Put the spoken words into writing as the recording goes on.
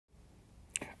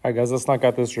All right, guys, let's knock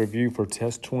out this review for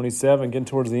test 27. Getting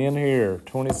towards the end here.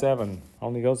 27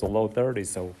 only goes to low 30s,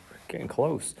 so getting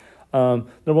close. Number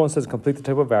one says complete the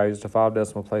table of values to 5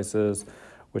 decimal places,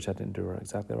 which I didn't do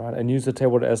exactly right, and use the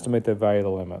table to estimate the value of the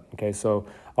limit. Okay, so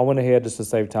I went ahead just to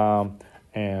save time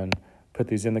and put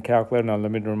these in the calculator. Now,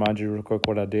 let me remind you real quick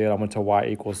what I did. I went to y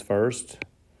equals first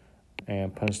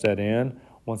and punched that in.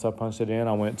 Once I punched it in,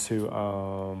 I went to,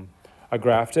 I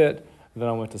graphed it. Then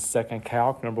I went to second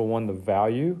calc, number one, the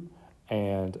value,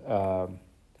 and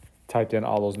typed in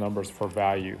all those numbers for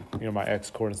value. You know, my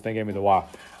x coordinates, they gave me the y.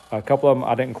 A couple of them,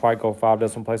 I didn't quite go 5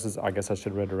 decimal places. I guess I should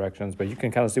have read directions, but you can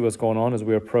kind of see what's going on as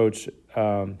we approach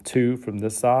 2 from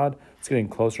this side. It's getting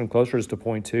closer and closer just to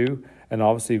 0.2, and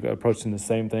obviously approaching the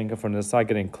same thing from this side,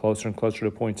 getting closer and closer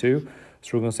to 0.2.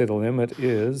 So we're gonna say the limit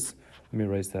is, let me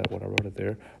erase that, what I wrote it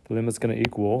there. The limit's gonna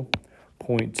equal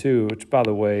 0.2, which by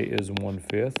the way is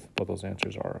 1/5. Both those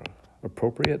answers are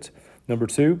appropriate. Number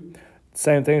 2,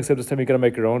 same thing, except this time you gotta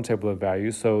make your own table of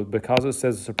values. So because it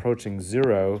says it's approaching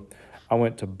 0, I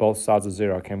went to both sides of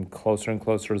 0. I came closer and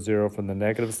closer to 0 from the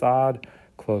negative side,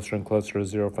 closer and closer to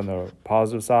 0 from the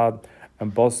positive side,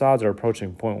 and both sides are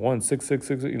approaching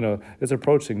 0.1666. You know, it's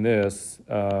approaching this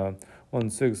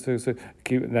 1666.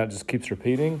 And that just keeps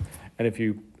repeating. And if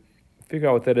you figure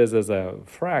out what that is as a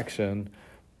fraction,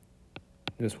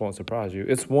 this won't surprise you.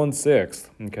 It's 1/6.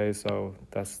 Okay, so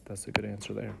that's a good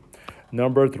answer there.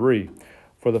 Number 3.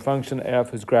 For the function f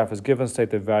whose graph is given,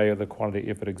 state the value of the quantity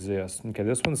if it exists. Okay,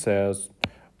 this one says,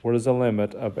 what is the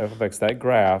limit of f of x, that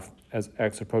graph, as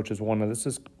x approaches 1? Now this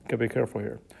is, gotta be careful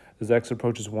here. As x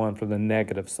approaches 1 from the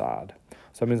negative side.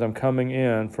 So that means I'm coming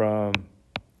in from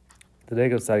the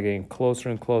negative side, getting closer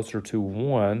and closer to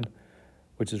 1,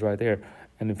 which is right there.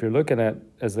 And if you're looking at,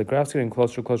 as the graph's getting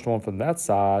closer and closer to 1 from that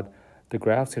side, the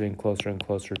graph's getting closer and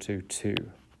closer to 2.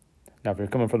 Now, if you're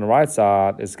coming from the right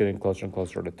side, it's getting closer and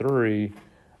closer to 3.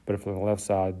 But if from the left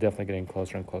side, definitely getting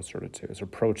closer and closer to 2. It's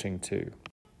approaching 2.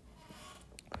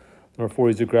 Number 4,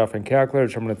 use the graphing calculator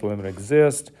to determine if the limit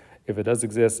exists. If it does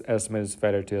exist, estimate its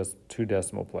value to 2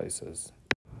 decimal places.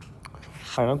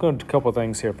 All right, I'm going to do a couple of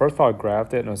things here. First of all, I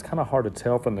graphed it, and it was kind of hard to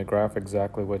tell from the graph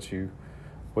exactly what you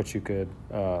could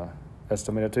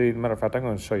estimate it to. As a matter of fact, I'm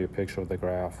going to show you a picture of the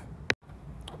graph.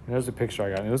 And there's a picture I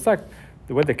got. And it looks like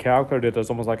the way the calculator did, there's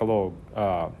almost like a little,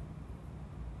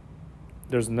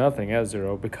 there's nothing at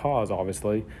 0 because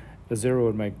obviously the 0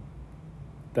 would make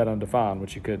that undefined,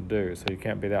 which you couldn't do, so you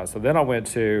can't be that. So then I went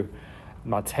to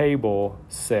my table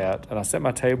set, and I set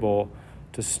my table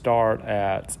to start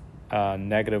at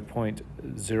negative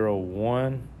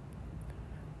 0.01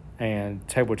 and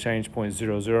table change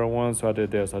 0.001. So I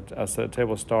did this. I set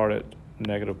table start at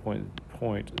negative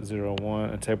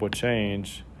 0.01 and table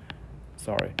change,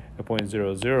 at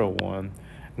 0.001,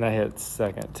 and I hit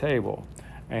second table.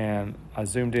 And I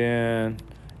zoomed in,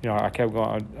 you know, I kept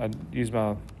going, I used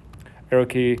my arrow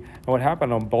key, and what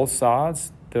happened on both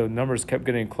sides, the numbers kept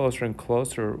getting closer and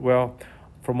closer. Well,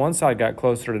 from one side got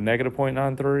closer to negative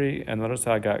 0.93, and the other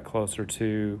side got closer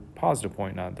to positive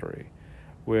 0.93,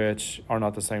 which are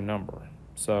not the same number.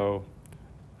 So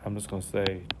I'm just going to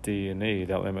say D and E,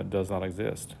 that limit does not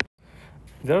exist.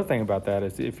 The other thing about that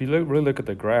is if you really look at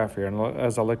the graph here, and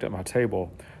as I looked at my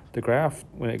table, the graph,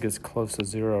 when it gets close to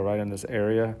 0 right in this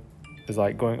area, is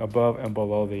like going above and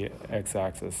below the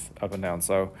x-axis up and down.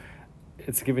 So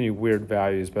it's giving you weird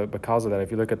values, but because of that,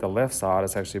 if you look at the left side,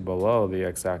 it's actually below the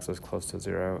x-axis close to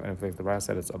 0. And if you look at the right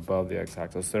side, it's above the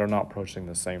x-axis. So they're not approaching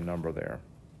the same number there.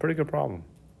 Pretty good problem.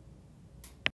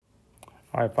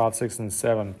 All right, 5, 6, and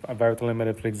 7. Evaluate the limit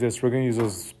if it exists. We're going to use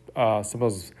those some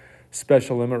of those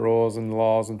special limit rules and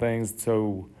laws and things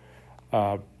to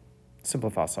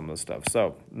simplify some of the stuff.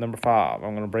 So number 5,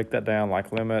 I'm going to break that down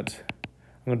like limit.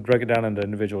 I'm going to break it down into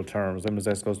individual terms. Limit as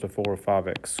x goes to 4 of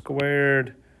 5x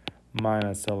squared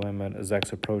minus the limit as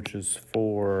x approaches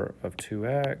 4 of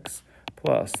 2x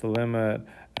plus the limit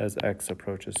as x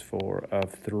approaches 4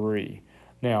 of 3.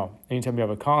 Now, anytime you have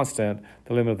a constant,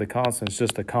 the limit of the constant is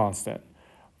just a constant.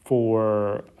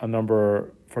 For a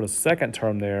number, for the second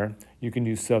term there, you can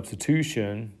use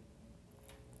substitution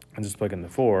and just plug in the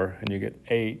 4, and you get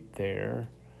 8 there.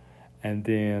 And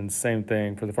then same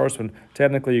thing for the first one.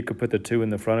 Technically, you could put the 2 in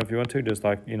the front if you want to, just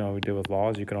like, you know, we did with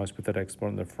laws. You can always put that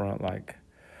exponent in the front like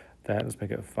that. Let's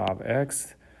make it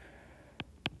 5x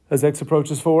as x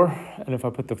approaches 4. And if I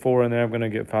put the 4 in there, I'm going to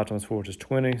get 5 times 4, which is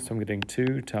 20. So I'm getting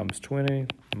 2 times 20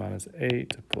 minus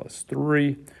 8 plus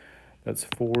 3. That's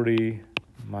 40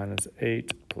 minus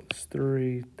 8 plus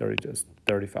 3, 30 is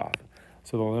 35.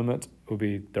 So the limit will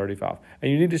be 35.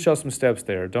 And you need to show some steps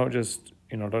there. Don't just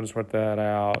work that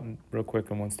out real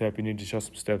quick in one step. You need to show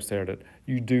some steps there that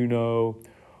you do know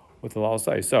what the law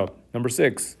say. So number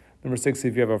six,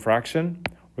 if you have a fraction,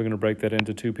 we're going to break that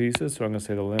into two pieces. So I'm going to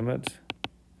say the limit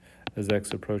as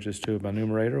x approaches 2 of my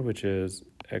numerator, which is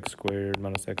x squared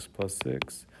minus x plus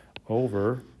 6,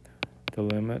 over the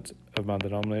limit of my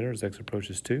denominator as x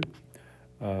approaches 2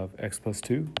 of x plus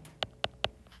 2,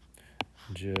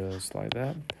 just like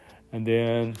that. And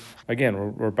then,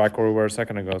 again, we're back where we were a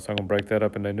second ago, so I'm going to break that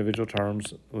up into individual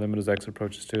terms. Limit as x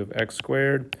approaches 2 of x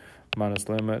squared minus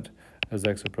limit as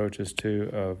x approaches 2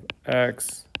 of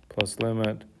x plus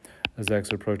limit as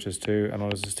x approaches 2. I know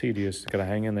this is tedious, got to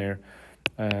hang in there.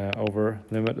 Over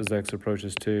limit as x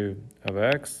approaches 2 of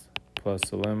x plus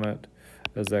the limit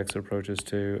as x approaches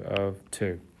 2 of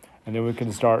 2. And then we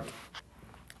can start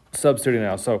substituting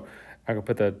now. So I can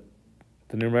put the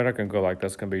numerator can go like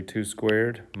that's going to be 2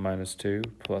 squared minus 2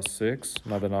 plus 6.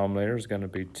 My denominator is going to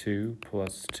be 2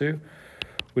 plus 2,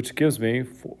 which gives me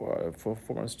 4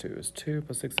 minus 2 is 2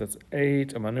 plus 6, that's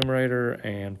 8 on my numerator,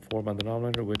 and 4 on my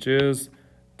denominator, which is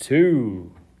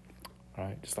 2. All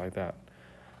right, just like that.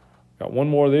 Got one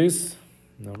more of these,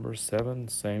 number 7,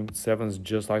 same, 7's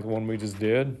just like the one we just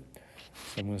did.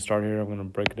 So I'm going to start here, I'm going to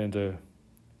break it into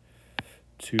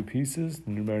two pieces,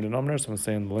 the numerator and denominator. So I'm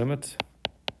saying the limit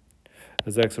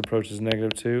as x approaches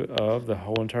negative 2 of the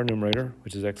whole entire numerator,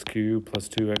 which is x cubed plus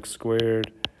 2x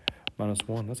squared minus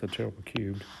 1. That's a terrible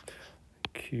cubed.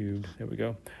 There we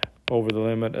go. Over the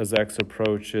limit as x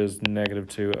approaches negative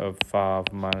 2 of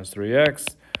 5 minus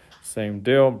 3x. Same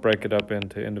deal, break it up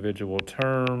into individual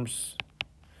terms.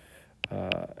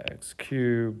 X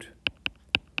cubed,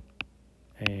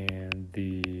 and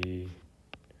I'm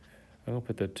going to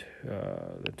put the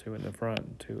 2 in the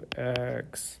front,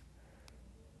 2x.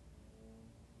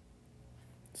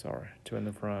 Sorry, 2 in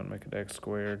the front, make it x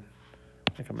squared.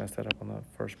 I think I messed that up on the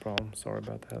first problem. Sorry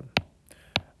about that.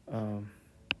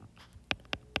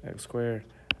 X squared.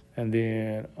 And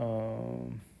then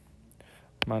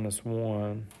minus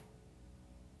 1.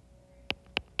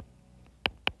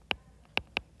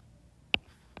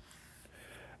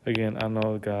 Again, I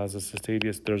know, guys, this is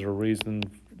tedious. There's a reason,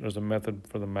 there's a method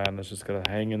for the madness. Just got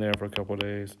to hang in there for a couple of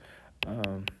days.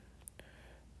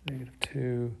 Negative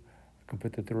 2. I can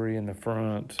put the 3 in the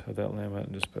front of that limit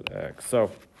and just put x.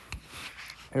 So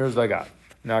here's what I got.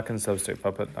 Now I can substitute.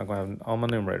 I'm going to have on my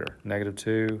numerator, negative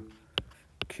 2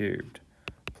 cubed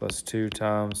plus 2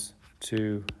 times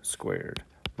 2 squared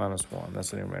minus 1. That's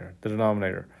the numerator. The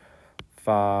denominator,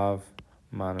 5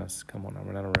 minus, come on, I'm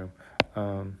running out of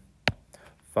room.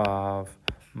 5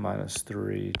 minus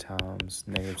 3 times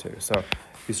negative 2. So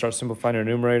if you start simplifying your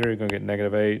numerator, you're going to get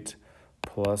negative 8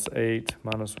 plus 8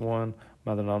 minus 1.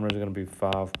 My denominator is going to be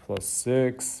 5 plus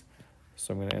 6.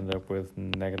 So I'm going to end up with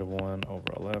negative 1 over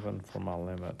 11 for my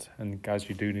limit. And guys,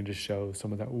 you do need to show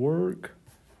some of that work.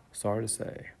 Sorry to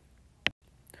say.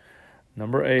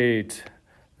 Number 8.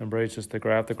 Number 8 is just the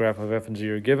graph of f and g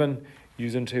are given.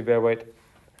 Using to evaluate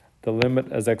the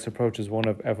limit as x approaches 1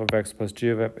 of f of x plus g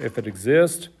of f if it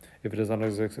exists. If it does not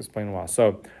exist, explain why.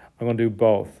 So I'm going to do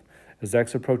both. As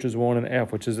x approaches 1 and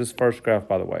f, which is this first graph,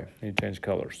 by the way. I need to change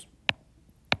colors.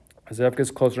 As f gets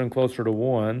closer and closer to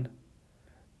 1,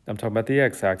 I'm talking about the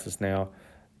x-axis now,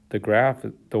 the graph,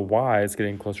 the y is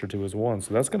getting closer to is 1.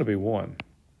 So that's going to be 1.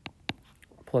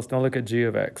 Plus, now look at g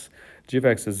of x. G of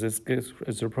x, as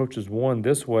it approaches 1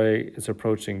 this way, it's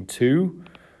approaching 2.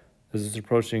 As it's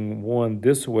approaching 1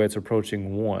 this way, it's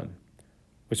approaching 1,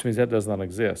 which means that does not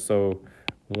exist. So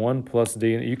 1 plus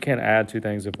d, you can't add two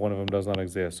things if one of them does not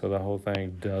exist. So the whole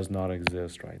thing does not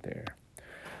exist right there.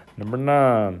 Number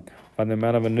 9, find the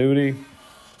amount of annuity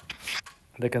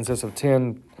that consists of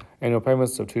 10 annual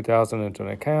payments of $2,000 into an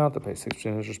account that pays 6%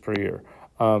 interest per year.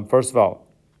 First of all,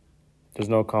 there's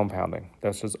no compounding.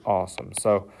 That's just awesome.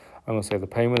 So I'm going to say the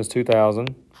payment is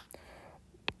 $2,000.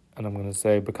 And I'm going to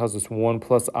say, because it's 1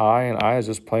 plus I, and I is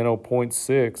just plain old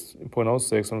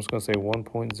 0.06, I'm just going to say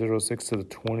 1.06 to the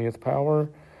 20th power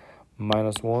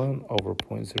minus 1 over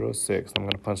 0.06. I'm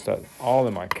going to punch that all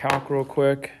in my calc real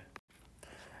quick.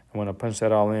 And when I punch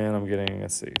that all in, I'm getting,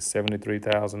 let's see,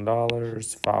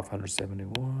 $73,000,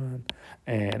 571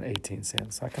 and 18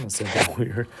 cents. I kind of said that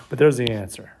weird, but there's the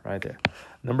answer right there.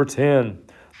 Number 10.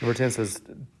 Number 10 says,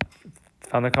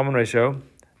 find the common ratio,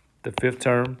 the fifth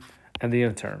term, and the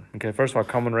nth term. Okay, first of all,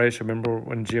 common ratio, remember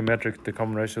when geometric, the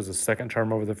common ratio is the second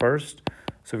term over the first.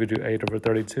 So if you do 8 over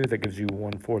 32, that gives you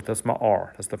 1/4. That's my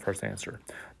R. That's the first answer.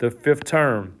 The fifth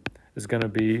term is going to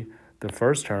be the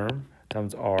first term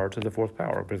times R to the 4th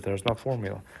power, but there's no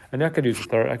formula. And I could use the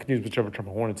third. I could use whichever term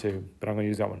I wanted to, but I'm going to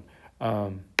use that one.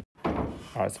 All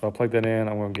right, so if I plug that in,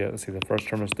 I'm going to get, let's see, the first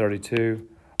term is 32.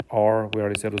 R, we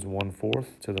already said was 1/4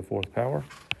 to the 4th power.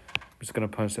 just going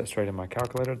to punch that straight in my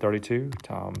calculator. 32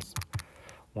 times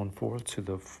 1/4 to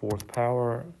the 4th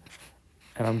power.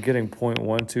 And I'm getting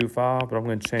 0.125, but I'm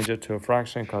going to change it to a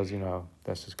fraction because, you know,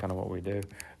 that's just kind of what we do. It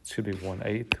should be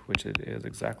 1/8, which it is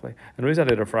exactly. And the reason I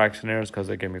did a fraction there is because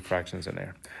they gave me fractions in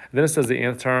there. And then it says the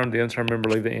nth term. The nth term, remember,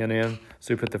 leave the n in.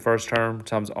 So you put the first term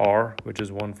times r, which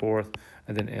is 1/4,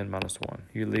 and then n minus 1.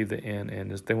 You leave the n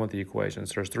in. They want the equation.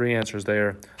 So there's 3 answers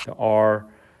there. The r,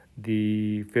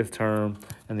 the 5th term,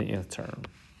 and the nth term.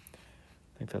 I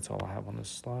think that's all I have on this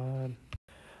slide.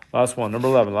 Last one, number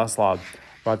 11, last slide.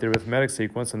 Write the arithmetic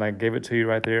sequence, and I gave it to you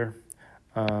right there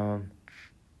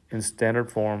in standard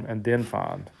form, and then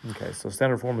find. Okay, so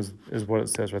standard form is what it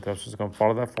says right there. So it's going to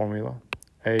follow that formula.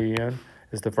 AN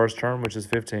is the first term, which is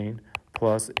 15,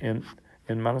 plus n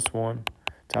minus 1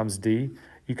 times d.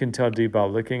 You can tell d by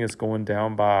looking. It's going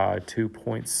down by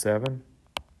 2.7,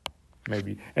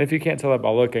 maybe. And if you can't tell that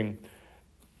by looking,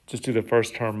 just do the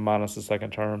first term minus the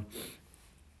second term.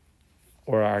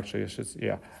 Or actually, it's just,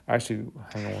 yeah. Actually,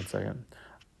 hang on one second.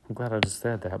 I'm glad I just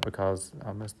said that because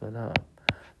I messed that up.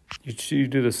 You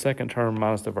do the second term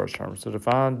minus the first term. So to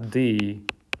find D,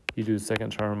 you do the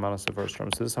second term minus the first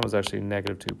term. So this time is actually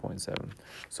negative 2.7.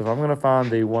 So if I'm going to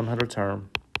find the 100 term,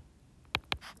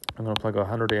 I'm going to plug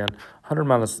 100 in. 100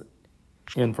 minus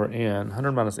n for n.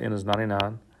 100 minus n is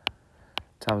 99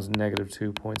 times negative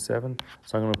 2.7.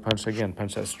 So I'm going to punch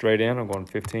that straight in. I'm going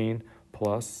 15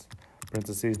 plus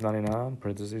parentheses 99,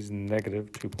 parentheses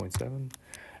negative 2.7.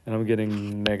 And I'm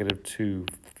getting negative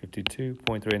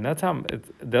 252.3. And that time,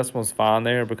 decimal's fine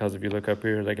there because if you look up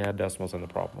here, they had decimals in the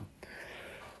problem.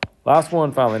 Last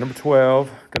one, finally, number 12.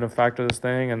 Going to factor this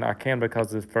thing, and I can because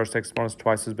the first exponent is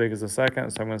twice as big as the second.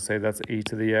 So I'm going to say that's e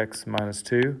to the x minus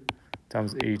 2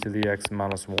 times e to the x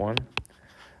minus 1.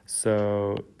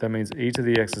 So that means e to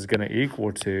the x is going to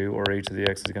equal 2, or e to the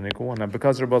x is going to equal 1. Now,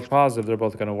 because they're both positive, they're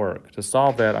both going to work. To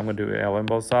solve that, I'm going to do L on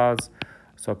both sides.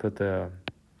 So I put the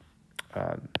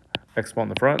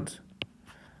exponent in the front,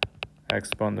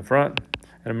 exponent in the front.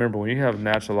 And remember, when you have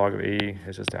natural log of e,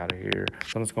 it's just out of here.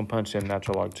 So I'm just going to punch in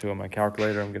natural log 2 on my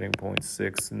calculator. I'm getting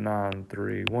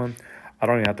 0.6931. I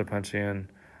don't even have to punch in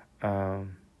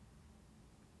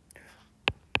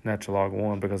natural log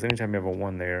 1 because anytime you have a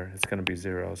 1 there, it's going to be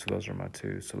 0. So those are my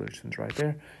two solutions right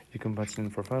there. You can punch in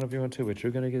for fun if you want to, but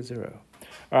you're going to get 0.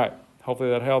 All right. Hopefully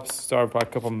that helps. Sorry for a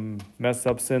couple mess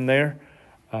ups in there.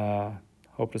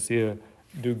 Hope to see you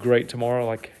do great tomorrow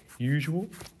like usual.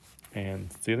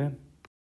 And see you then.